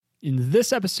In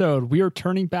this episode, we are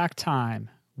turning back time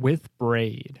with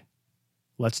Braid.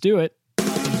 Let's do it.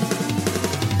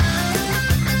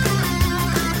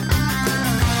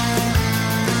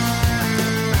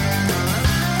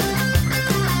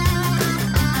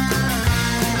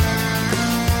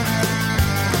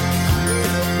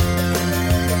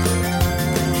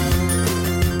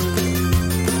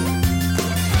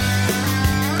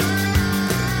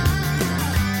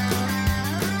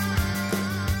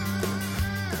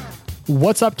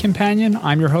 What's up, companion?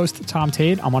 I'm your host, Tom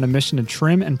Tate. I'm on a mission to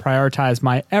trim and prioritize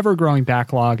my ever-growing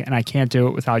backlog, and I can't do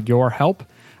it without your help.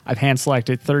 I've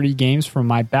hand-selected 30 games from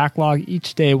my backlog.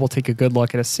 Each day, we'll take a good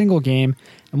look at a single game,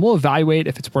 and we'll evaluate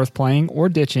if it's worth playing or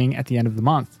ditching at the end of the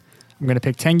month. I'm going to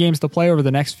pick 10 games to play over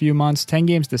the next few months, 10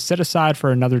 games to set aside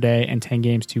for another day, and 10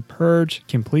 games to purge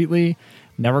completely.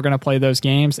 Never going to play those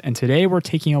games, and today we're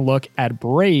taking a look at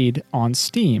Braid on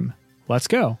Steam. Let's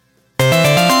go.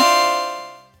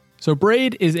 So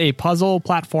Braid is a puzzle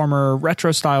platformer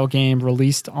retro-style game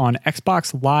released on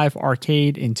Xbox Live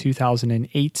Arcade in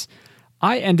 2008.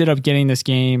 I ended up getting this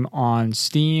game on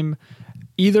Steam,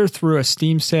 either through a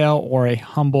Steam sale or a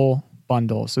Humble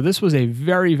bundle. So this was a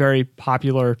very, very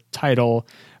popular title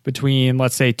between,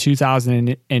 let's say,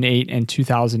 2008 and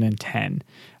 2010.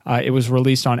 It was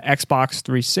released on Xbox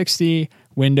 360,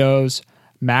 Windows,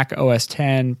 Mac OS X,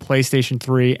 PlayStation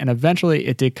 3, and eventually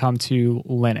it did come to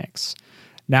Linux.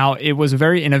 Now, it was a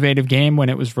very innovative game when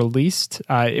it was released.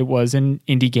 It was an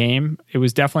indie game. It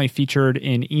was definitely featured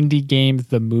in Indie Game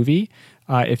the Movie,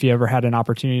 if you ever had an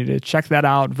opportunity to check that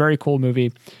out. Very cool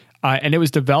movie. And it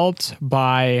was developed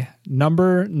by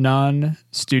Number None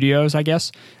Studios, I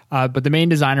guess. But the main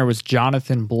designer was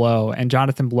Jonathan Blow. And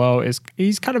Jonathan Blow,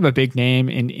 he's kind of a big name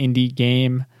in indie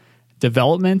game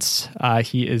developments.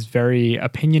 He is very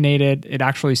opinionated. It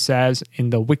actually says in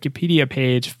the Wikipedia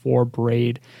page for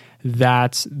Braid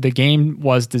that the game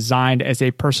was designed as a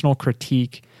personal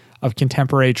critique of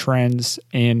contemporary trends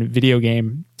in video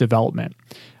game development.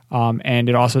 And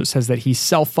it also says that he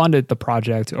self-funded the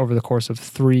project over the course of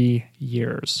 3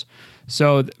 years.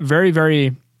 So very,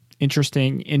 very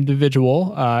interesting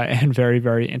individual and very,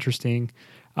 very interesting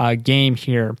game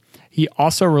here. He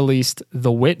also released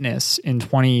The Witness in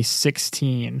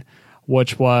 2016,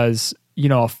 which was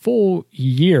a full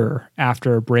year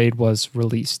after Braid was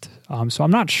released. So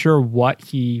I'm not sure what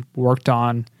he worked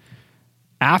on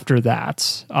after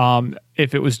that.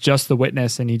 If it was just The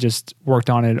Witness and he just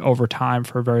worked on it over time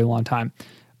for a very long time.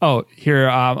 Oh, here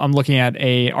I'm looking at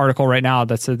an article right now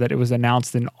that said that it was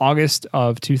announced in August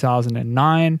of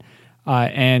 2009,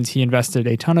 and he invested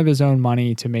a ton of his own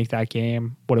money to make that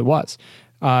game what it was.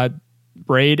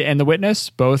 Braid and The Witness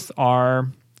both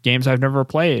are games I've never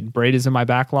played. Braid is in my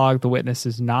backlog. The Witness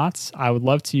is not. I would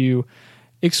love to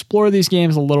explore these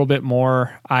games a little bit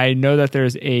more. I know that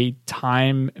there's a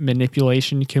time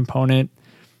manipulation component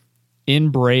in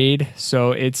Braid,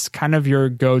 so it's kind of your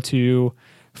go-to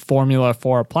formula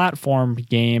for a platform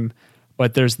game,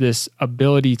 but there's this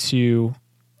ability to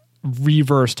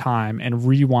reverse time and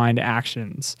rewind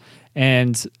actions.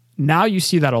 And now you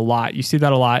see that a lot. You see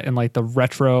that a lot in like the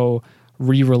retro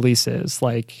re-releases,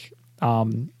 like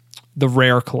the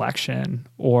Rare Collection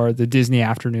or the Disney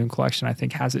Afternoon Collection, I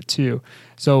think, has it too.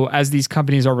 So as these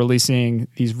companies are releasing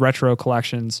these retro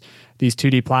collections, these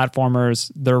 2D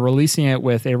platformers, they're releasing it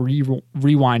with a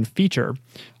rewind feature.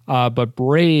 But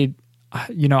Braid, I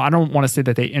don't want to say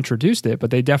that they introduced it, but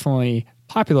they definitely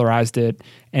popularized it,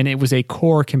 and it was a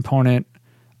core component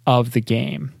of the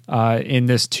game in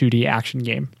this 2D action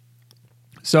game.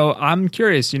 So I'm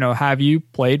curious, have you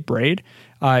played Braid?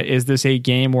 Is this a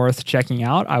game worth checking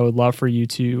out? I would love for you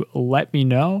to let me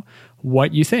know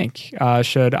what you think.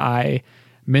 Should I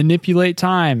manipulate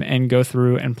time and go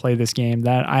through and play this game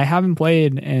that I haven't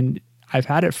played, and I've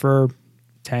had it for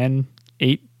 8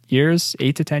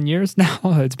 to 10 years now?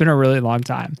 It's been a really long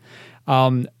time.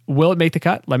 Will it make the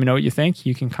cut? Let me know what you think.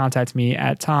 You can contact me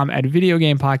at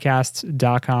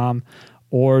tom@videogamepodcasts.com,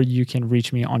 or you can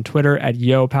reach me on Twitter at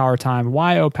YoPowerTime,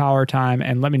 YoPowerTime,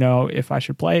 and let me know if I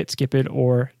should play it, skip it,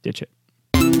 or ditch it.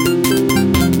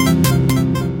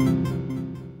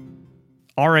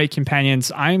 All right,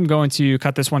 companions, I'm going to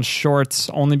cut this one short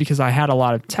only because I had a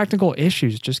lot of technical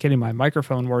issues just getting my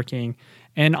microphone working.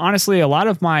 And honestly, a lot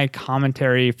of my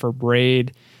commentary for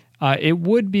Braid, it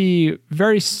would be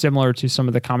very similar to some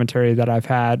of the commentary that I've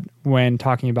had when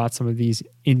talking about some of these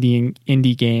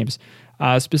indie games.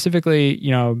 Specifically,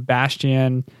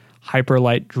 Bastion, Hyper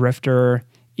Light Drifter,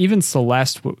 even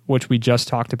Celeste, which we just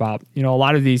talked about. A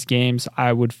lot of these games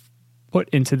I would put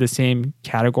into the same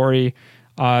category,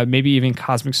 maybe even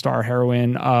Cosmic Star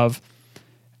Heroine of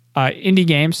Indie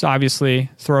games, obviously,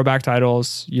 throwback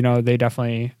titles, they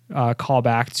definitely call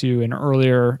back to an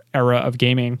earlier era of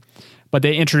gaming, but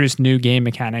they introduced new game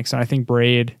mechanics. And I think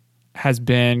Braid has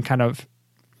been kind of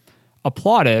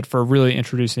applauded for really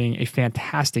introducing a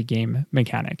fantastic game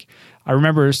mechanic. I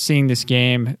remember seeing this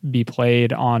game be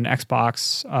played on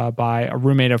Xbox by a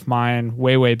roommate of mine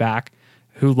way back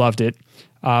who loved it,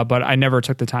 but I never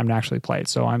took the time to actually play it.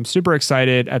 So I'm super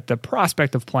excited at the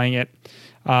prospect of playing it,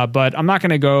 but I'm not going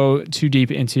to go too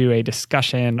deep into a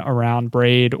discussion around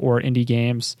Braid or indie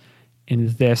games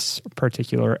in this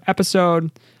particular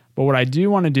episode. But what I do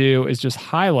want to do is just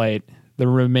highlight the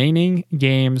remaining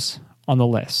games on the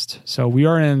list. So we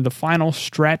are in the final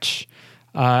stretch,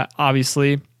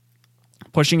 obviously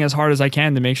pushing as hard as I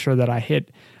can to make sure that I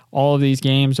hit all of these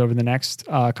games over the next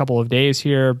couple of days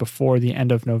here before the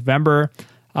end of November.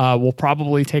 We'll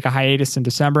probably take a hiatus in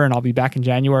December, and I'll be back in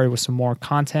January with some more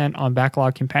content on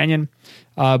Backlog Companion.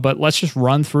 But let's just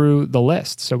run through the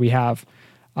list. So we have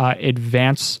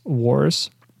Advance Wars,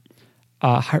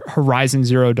 Horizon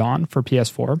Zero Dawn for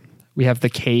PS4. We have The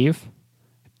Cave,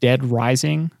 Dead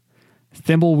Rising,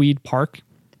 Thimbleweed Park,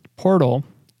 Portal,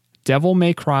 Devil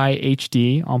May Cry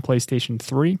HD on PlayStation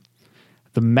 3,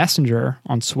 The Messenger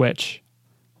on Switch,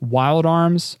 Wild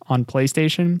Arms on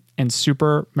PlayStation, and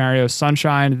Super Mario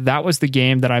Sunshine. That was the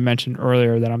game that I mentioned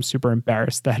earlier that I'm super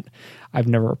embarrassed that I've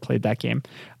never played that game.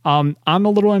 I'm a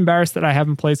little embarrassed that I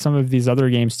haven't played some of these other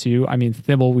games too. I mean,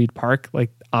 Thimbleweed Park,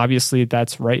 obviously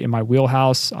that's right in my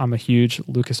wheelhouse. I'm a huge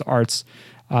LucasArts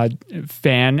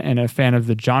fan and a fan of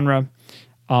the genre.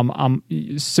 I'm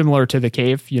similar to The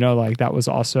Cave, that was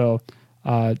also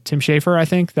Tim Schafer, I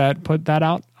think, that put that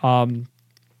out.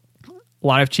 A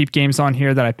lot of cheap games on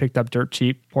here that I picked up dirt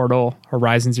cheap. Portal,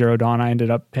 Horizon Zero Dawn, I ended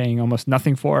up paying almost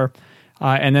nothing for.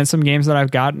 And then some games that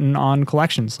I've gotten on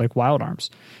collections like Wild Arms.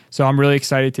 So I'm really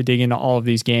excited to dig into all of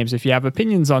these games. If you have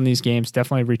opinions on these games,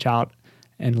 definitely reach out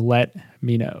and let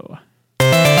me know.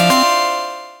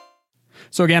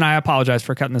 So again, I apologize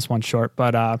for cutting this one short,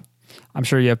 but I'm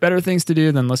sure you have better things to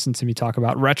do than listen to me talk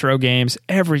about retro games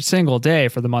every single day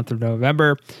for the month of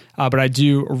November. But I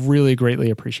do really greatly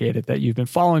appreciate it that you've been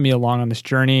following me along on this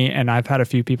journey. And I've had a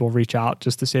few people reach out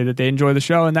just to say that they enjoy the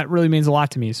show. And that really means a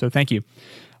lot to me. So thank you.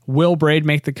 Will Braid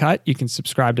make the cut? You can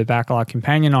subscribe to Backlog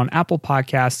Companion on Apple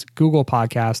Podcasts, Google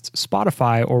Podcasts,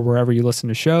 Spotify, or wherever you listen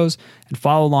to shows, and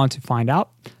follow along to find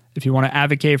out. If you want to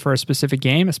advocate for a specific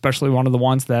game, especially one of the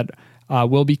ones that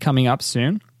will be coming up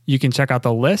soon, you can check out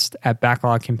the list at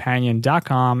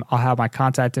backlogcompanion.com. I'll have my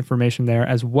contact information there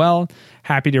as well.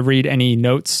 Happy to read any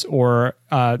notes or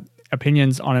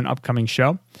opinions on an upcoming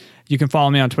show. You can follow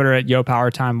me on Twitter at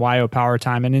YoPowerTime,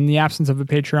 YoPowerTime. And in the absence of a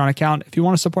Patreon account, if you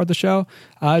want to support the show,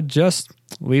 just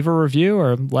leave a review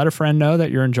or let a friend know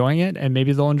that you're enjoying it, and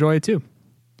maybe they'll enjoy it too.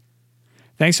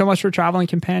 Thanks so much for traveling,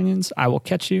 companions. I will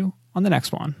catch you on the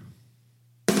next one.